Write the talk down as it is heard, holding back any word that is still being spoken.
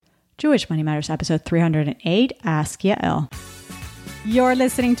Jewish Money Matters, episode 308, Ask Yael. You're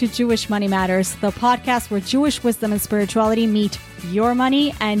listening to Jewish Money Matters, the podcast where Jewish wisdom and spirituality meet your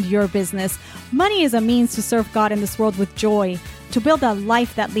money and your business. Money is a means to serve God in this world with joy, to build a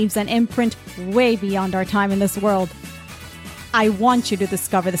life that leaves an imprint way beyond our time in this world. I want you to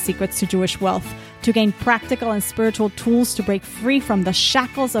discover the secrets to Jewish wealth, to gain practical and spiritual tools to break free from the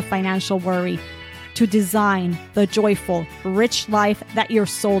shackles of financial worry, to design the joyful, rich life that your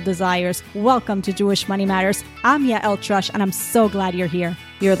soul desires. Welcome to Jewish Money Matters. I'm Yael Trusch, and I'm so glad you're here.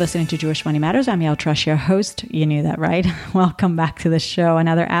 You're listening to Jewish Money Matters. I'm Yael Trusch, your host. You knew that, right? Welcome back to the show.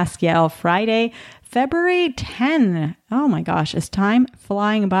 Another Ask Yael Friday, February 10. Oh my gosh, is time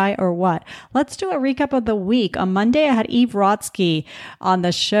flying by or what? Let's do a recap of the week. On Monday, I had Eve Rodsky on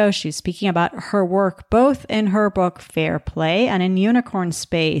the show. She's speaking about her work, both in her book, Fair Play, and in Unicorn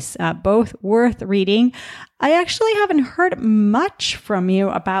Space, both worth reading. I actually haven't heard much from you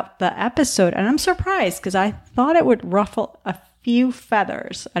about the episode, and I'm surprised because I thought it would ruffle a few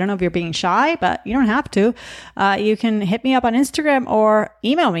feathers. I don't know if you're being shy, but you don't have to. You can hit me up on Instagram or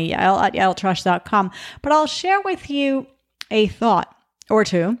email me, yael@yaeltrusch.com. But I'll share with you a thought or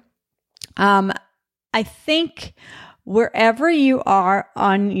two. I think wherever you are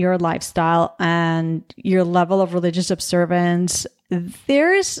on your lifestyle and your level of religious observance,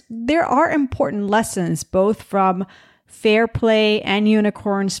 there are important lessons, both from Fair Play and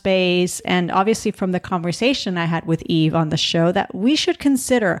Unicorn Space, and obviously from the conversation I had with Eve on the show, that we should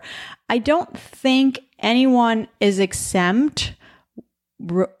consider. I don't think anyone is exempt,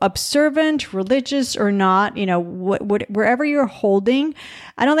 observant, religious or not, wherever you're holding.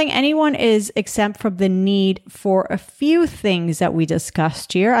 I don't think anyone is exempt from the need for a few things that we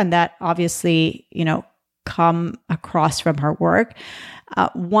discussed here, and that obviously, come across from her work.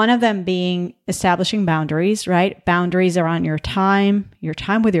 One of them being establishing boundaries, right? Boundaries around your time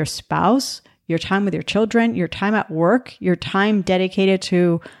with your spouse, your time with your children, your time at work, your time dedicated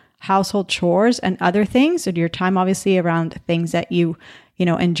to household chores and other things, and your time obviously around things that you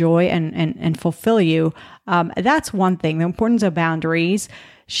enjoy and fulfill you. That's one thing, the importance of boundaries.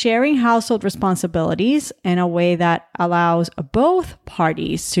 Sharing household responsibilities in a way that allows both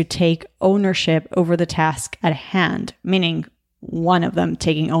parties to take ownership over the task at hand, meaning one of them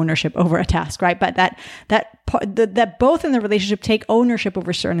taking ownership over a task, right? But that both in the relationship take ownership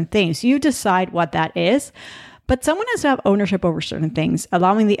over certain things. You decide what that is, but someone has to have ownership over certain things,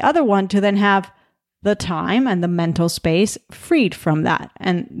 allowing the other one to then have the time and the mental space freed from that.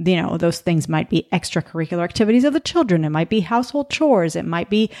 And, those things might be extracurricular activities of the children. It might be household chores. It might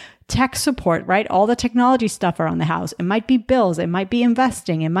be tech support, right? All the technology stuff around the house. It might be bills. It might be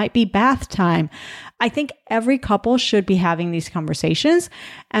investing. It might be bath time. I think every couple should be having these conversations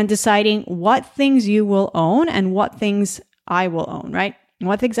and deciding what things you will own and what things I will own, right?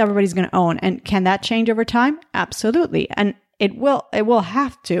 What things everybody's going to own. And can that change over time? Absolutely. And it will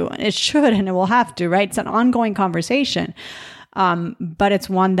have to, and it should, and it will have to, right? It's an ongoing conversation. But it's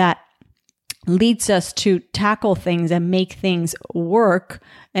one that leads us to tackle things and make things work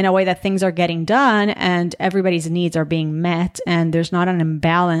in a way that things are getting done and everybody's needs are being met. And there's not an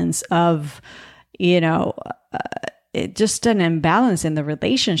imbalance of, just an imbalance in the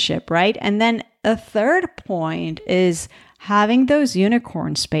relationship, right? And then a third point is having those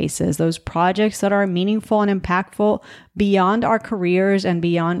unicorn spaces, those projects that are meaningful and impactful beyond our careers and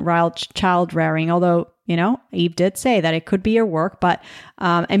beyond child rearing. Although, Eve did say that it could be your work, but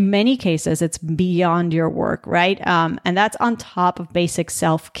in many cases, it's beyond your work, right? And that's on top of basic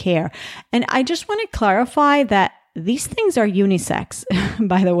self-care. And I just want to clarify that these things are unisex,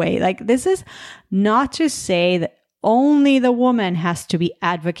 by the way. Like, this is not to say that only the woman has to be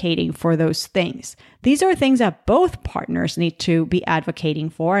advocating for those things. These are things that both partners need to be advocating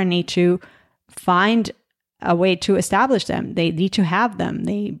for and need to find a way to establish them. They need to have them.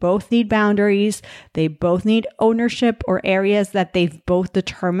 They both need boundaries. They both need ownership or areas that they've both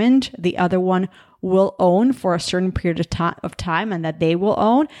determined the other one will own for a certain period of time and that they will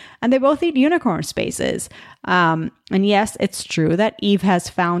own. And they both need unicorn spaces. And yes, it's true that Eve has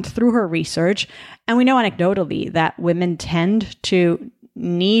found through her research, and we know anecdotally that women tend to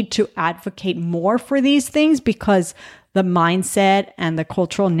need to advocate more for these things because the mindset and the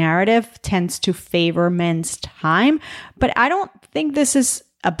cultural narrative tends to favor men's time. But I don't think this is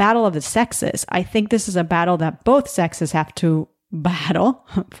a battle of the sexes. I think this is a battle that both sexes have to battle,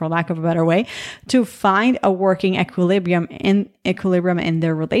 for lack of a better way, to find a working equilibrium in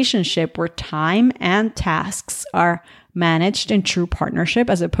their relationship where time and tasks are managed in true partnership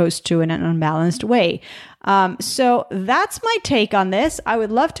as opposed to in an unbalanced way. So that's my take on this. I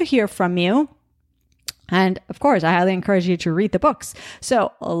would love to hear from you. And of course, I highly encourage you to read the books.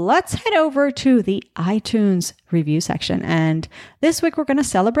 So let's head over to the iTunes review section. And this week, we're going to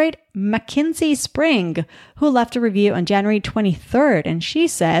celebrate Mackenzie Spring, who left a review on January 23rd. And she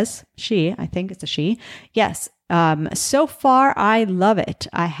says, I think it's a she, yes. So far, I love it.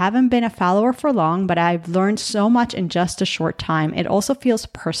 I haven't been a follower for long, but I've learned so much in just a short time. It also feels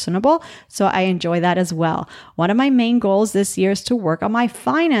personable, so I enjoy that as well. One of my main goals this year is to work on my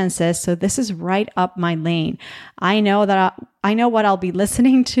finances, so this is right up my lane. I know what I'll be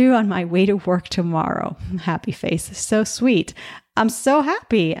listening to on my way to work tomorrow. Happy face. So sweet. I'm so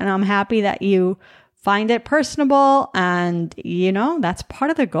happy, and I'm happy that you find it personable, and that's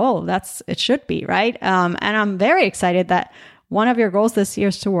part of the goal. It should be, right? And I'm very excited that one of your goals this year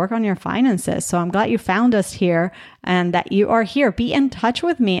is to work on your finances. So I'm glad you found us here and that you are here. Be in touch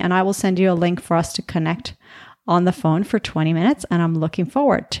with me, and I will send you a link for us to connect on the phone for 20 minutes. And I'm looking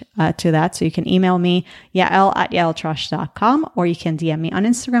forward to that. So you can email me, yael@yaeltrush.com, or you can DM me on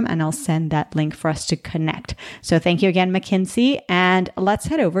Instagram, and I'll send that link for us to connect. So thank you again, Mackenzie. And let's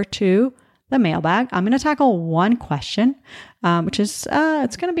head over to the mailbag. I'm going to tackle one question, which is,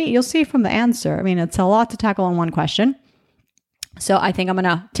 it's going to be, you'll see from the answer. I mean, it's a lot to tackle in one question. So I think I'm going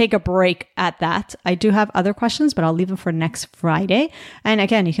to take a break at that. I do have other questions, but I'll leave them for next Friday. And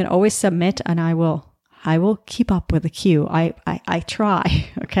again, you can always submit, and I will keep up with the queue. I try.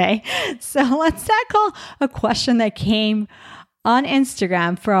 Okay. So let's tackle a question that came on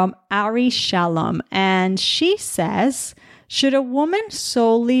Instagram from Ari Shalom. And she says, should a woman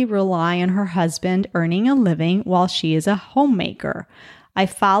solely rely on her husband earning a living while she is a homemaker? I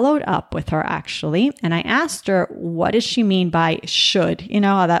followed up with her actually, and I asked her, what does she mean by should? You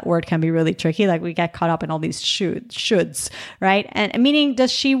know how that word can be really tricky. Like we get caught up in all these shoulds, right? And meaning,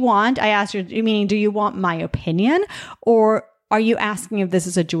 I asked her, meaning, do you want my opinion, or are you asking if this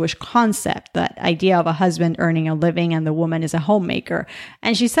is a Jewish concept, that idea of a husband earning a living and the woman is a homemaker?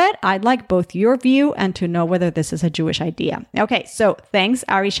 And she said, I'd like both your view and to know whether this is a Jewish idea. Okay, so thanks,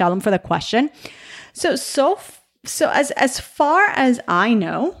 Ari Shalom, for the question. So as far as I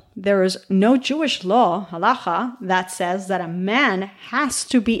know, there is no Jewish law, halacha, that says that a man has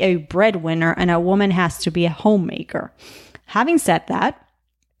to be a breadwinner and a woman has to be a homemaker. Having said that,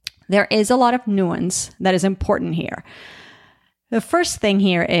 there is a lot of nuance that is important here. The first thing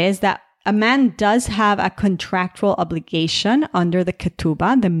here is that a man does have a contractual obligation under the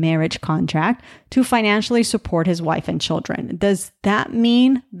ketubah, the marriage contract, to financially support his wife and children. Does that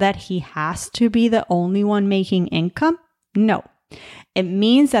mean that he has to be the only one making income? No. It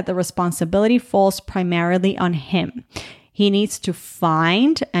means that the responsibility falls primarily on him. He needs to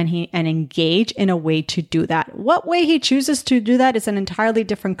find and engage in a way to do that. What way he chooses to do that is an entirely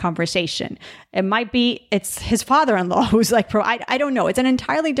different conversation. It might be it's his father-in-law who's like, I don't know. It's an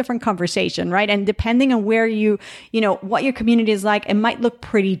entirely different conversation, right? And depending on where what your community is like, it might look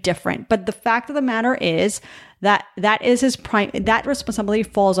pretty different. But the fact of the matter is that is that responsibility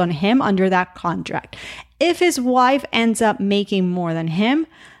falls on him under that contract. If his wife ends up making more than him,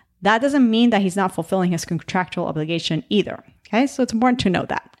 that doesn't mean that he's not fulfilling his contractual obligation either. Okay, so it's important to know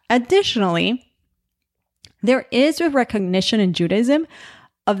that. Additionally, there is a recognition in Judaism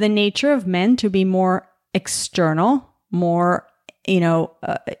of the nature of men to be more external, more,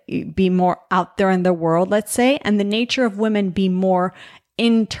 be more out there in the world, let's say, and the nature of women be more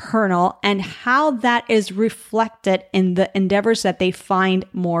internal, and how that is reflected in the endeavors that they find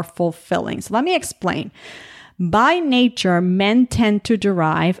more fulfilling. So let me explain. By nature, men tend to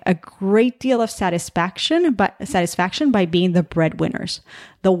derive a great deal of satisfaction by being the breadwinners,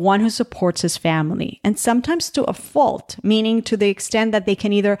 the one who supports his family, and sometimes to a fault, meaning to the extent that they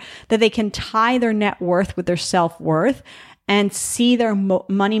can tie their net worth with their self-worth and see their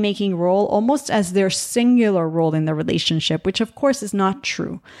money-making role almost as their singular role in the relationship, which of course is not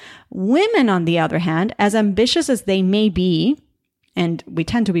true. Women, on the other hand, as ambitious as they may be, and we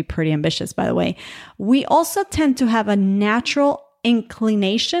tend to be pretty ambitious, by the way, we also tend to have a natural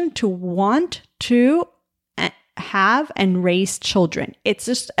inclination to want to have and raise children. It's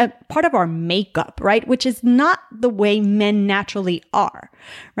just a part of our makeup, right? Which is not the way men naturally are,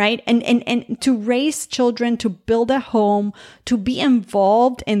 right? And to raise children, to build a home, to be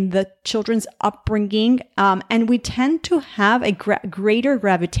involved in the children's upbringing. And we tend to have a greater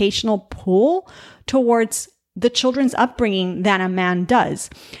gravitational pull towards the children's upbringing than a man does.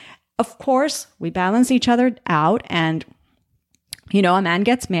 Of course, we balance each other out, and a man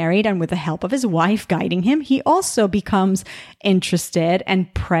gets married, and with the help of his wife guiding him, he also becomes interested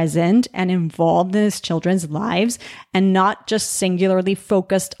and present and involved in his children's lives, and not just singularly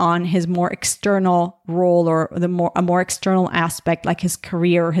focused on his more external role or a more external aspect like his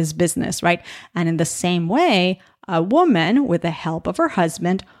career or his business, right? And in the same way, a woman with the help of her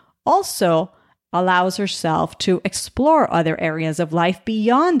husband also allows herself to explore other areas of life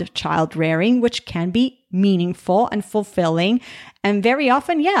beyond child rearing, which can be meaningful and fulfilling. And very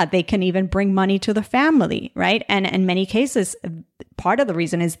often, they can even bring money to the family, right? And in many cases, part of the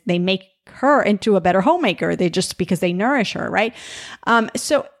reason is they make her into a better homemaker. Because they nourish her, right?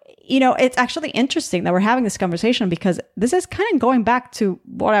 So it's actually interesting that we're having this conversation, because this is kind of going back to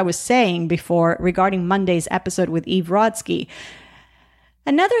what I was saying before regarding Monday's episode with Eve Rodsky.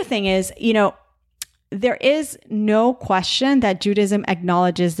 Another thing is, there is no question that Judaism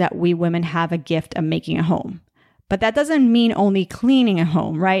acknowledges that we women have a gift of making a home. But that doesn't mean only cleaning a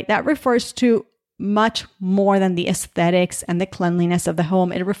home, right? That refers to much more than the aesthetics and the cleanliness of the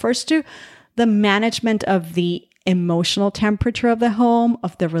home. It refers to the management of the emotional temperature of the home,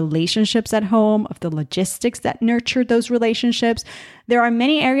 of the relationships at home, of the logistics that nurture those relationships. There are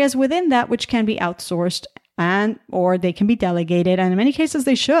many areas within that which can be outsourced or they can be delegated, and in many cases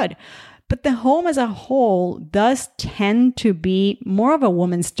they should. But the home as a whole does tend to be more of a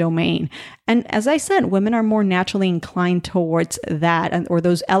woman's domain. And as I said, women are more naturally inclined towards that, or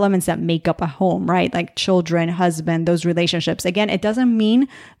those elements that make up a home, right? Like children, husband, those relationships. Again, it doesn't mean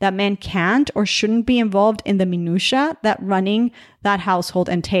that men can't or shouldn't be involved in the minutia that running that household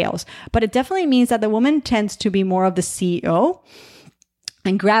entails. But it definitely means that the woman tends to be more of the CEO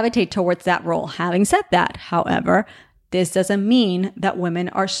and gravitate towards that role. Having said that, however, this doesn't mean that women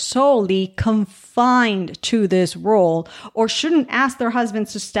are solely confined to this role or shouldn't ask their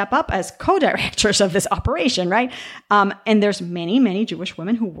husbands to step up as co-directors of this operation, right? And there's many, many Jewish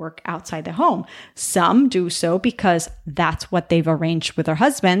women who work outside the home. Some do so because that's what they've arranged with their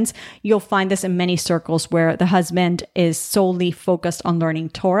husbands. You'll find this in many circles where the husband is solely focused on learning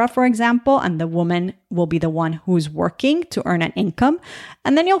Torah, for example, and the woman will be the one who's working to earn an income.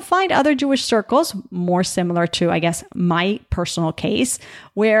 And then you'll find other Jewish circles, more similar to, I guess, my personal case,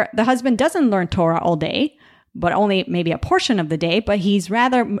 where the husband doesn't learn Torah all day, but only maybe a portion of the day, but he's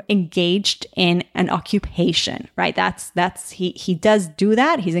rather engaged in an occupation, right? He does do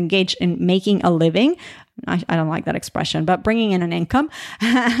that. He's engaged in making a living. I don't like that expression, but bringing in an income.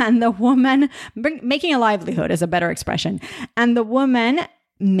 And the woman, making a livelihood is a better expression. And the woman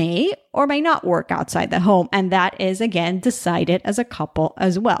may or may not work outside the home. And that is, again, decided as a couple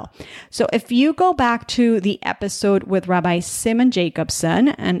as well. So if you go back to the episode with Rabbi Simon Jacobson,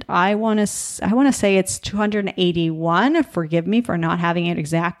 and I want to say it's 281, forgive me for not having it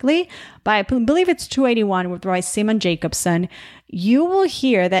exactly, but I believe it's 281 with Rabbi Simon Jacobson, you will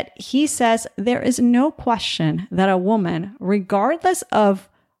hear that he says there is no question that a woman, regardless of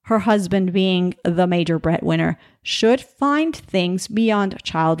her husband being the major breadwinner, should find things beyond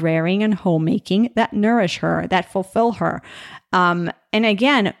child rearing and homemaking that nourish her, that fulfill her. And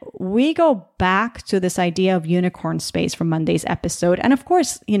again, we go back to this idea of unicorn space from Monday's episode. And of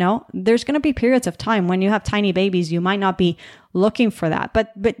course, there's going to be periods of time when you have tiny babies, you might not be looking for that,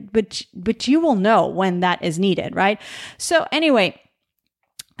 but you will know when that is needed, right? So anyway,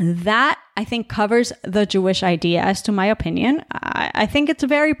 that, I think, covers the Jewish idea as to my opinion. I think it's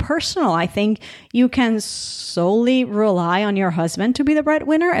very personal. I think you can solely rely on your husband to be the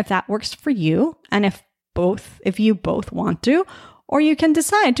breadwinner if that works for you, and if you both want to, or you can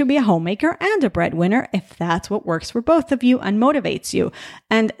decide to be a homemaker and a breadwinner if that's what works for both of you and motivates you.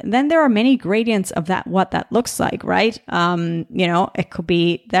 And then there are many gradients of that, what that looks like, right? It could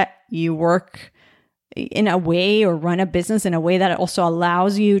be that you work in a way or run a business in a way that also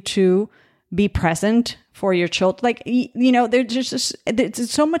allows you to be present for your children. Like,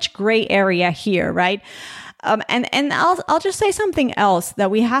 there's so much gray area here, right? And I'll just say something else that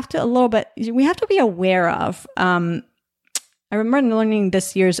we have to be aware of. I remember learning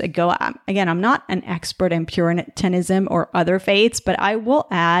this years ago. Again, I'm not an expert in Puritanism or other faiths, but I will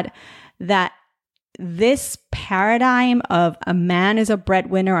add that this paradigm of a man is a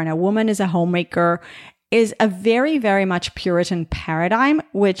breadwinner and a woman is a homemaker is a very, very much Puritan paradigm,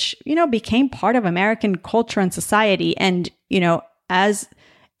 which, became part of American culture and society. And, as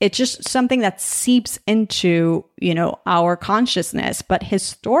it's just something that seeps into, our consciousness. But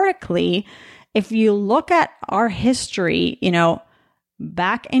historically, if you look at our history,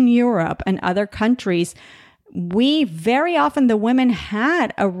 back in Europe and other countries, very often the women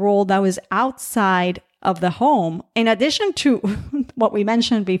had a role that was outside of the home, in addition to what we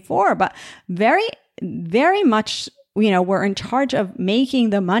mentioned before, but very, very much were in charge of making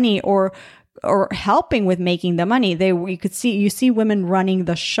the money or helping with making the money. You see women running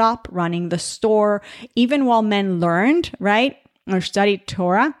the shop, running the store, even while men learned, right? Or studied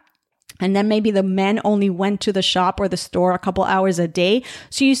Torah. And then maybe the men only went to the shop or the store a couple hours a day.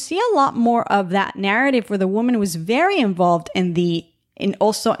 So you see a lot more of that narrative where the woman was very involved in the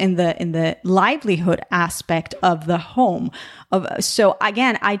livelihood aspect of the home. So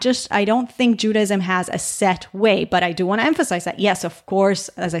again, I don't think Judaism has a set way, but I do want to emphasize that yes, of course,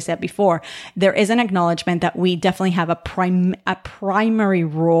 as I said before, there is an acknowledgement that we definitely have a primary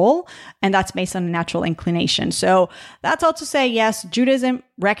role, and that's based on a natural inclination. So that's all to say, yes, Judaism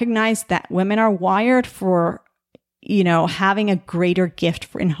recognized that women are wired for, having a greater gift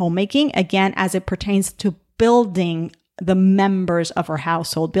in homemaking, again, as it pertains to building the members of her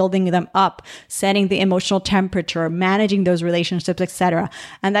household, building them up, setting the emotional temperature, managing those relationships, etc.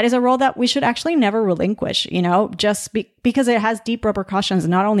 And that is a role that we should actually never relinquish, because it has deep repercussions,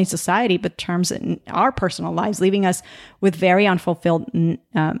 not only in society, but terms in our personal lives, leaving us with very unfulfilled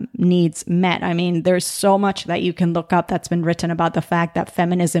needs met. I mean, there's so much that you can look up that's been written about the fact that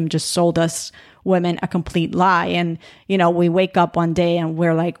feminism just sold us women a complete lie. And, we wake up one day and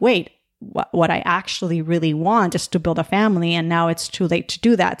we're like, wait, what I actually really want is to build a family, and now it's too late to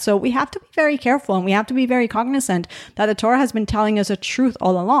do that. So we have to be very careful, and we have to be very cognizant that the Torah has been telling us a truth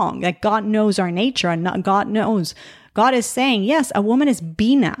all along, that God knows our nature, and God is saying, yes, a woman is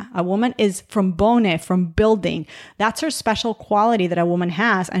bina. A woman is from bone, from building. That's her special quality that a woman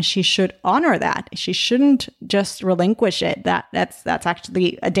has, and she should honor that. She shouldn't just relinquish it. That's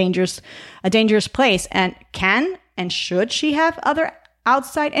actually a dangerous place. And can and should she have other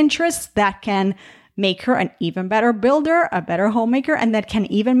outside interests that can make her an even better builder, a better homemaker, and that can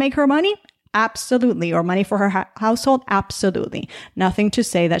even make her money? Absolutely. Or money for her household? Absolutely. Nothing to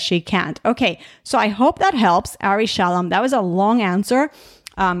say that she can't. Okay, so I hope that helps. Ari Shalom. That was a long answer,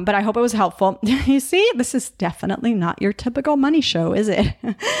 but I hope it was helpful. You see, this is definitely not your typical money show, is it?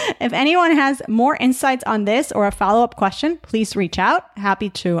 If anyone has more insights on this or a follow-up question, please reach out. Happy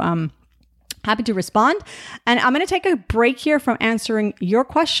to respond. And I'm going to take a break here from answering your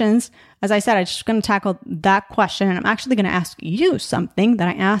questions. As I said, I'm just going to tackle that question. And I'm actually going to ask you something that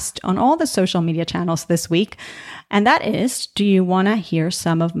I asked on all the social media channels this week. And that is, do you want to hear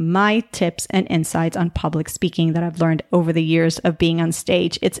some of my tips and insights on public speaking that I've learned over the years of being on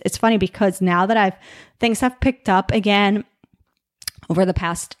stage? It's funny because now that things have picked up again over the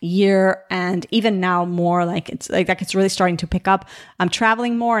past year, and even now more, it's really starting to pick up. I'm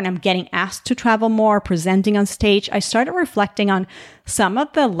traveling more and I'm getting asked to travel more, presenting on stage. I started reflecting on some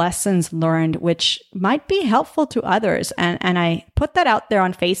of the lessons learned, which might be helpful to others. And I put that out there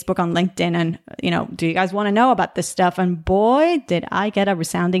on Facebook, on LinkedIn, and, do you guys want to know about this stuff? And boy, did I get a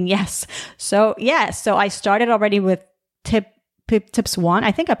resounding yes. So I started already with tips 1.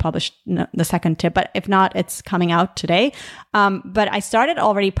 I think I published the second tip, but if not, it's coming out today. But I started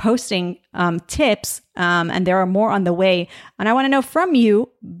already posting tips, and there are more on the way. And I want to know from you,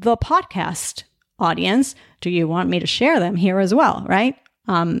 the podcast audience, do you want me to share them here as well, right?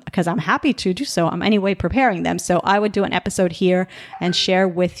 Because I'm happy to do so. I'm anyway preparing them. So I would do an episode here and share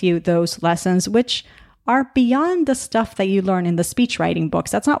with you those lessons, which are beyond the stuff that you learn in the speech writing books.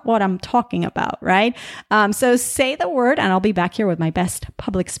 That's not what I'm talking about, right? So say the word, and I'll be back here with my best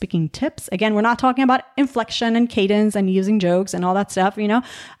public speaking tips. Again, we're not talking about inflection and cadence and using jokes and all that stuff.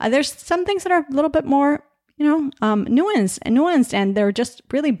 There's some things that are a little bit more, nuanced, and they're just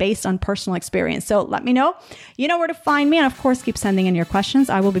really based on personal experience. So let me know. You know where to find me. And of course, keep sending in your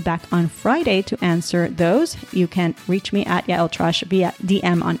questions. I will be back on Friday to answer those. You can reach me at Yael Trush via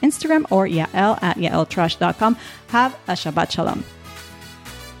DM on Instagram or Yael@yaeltrush.com. Have a Shabbat Shalom.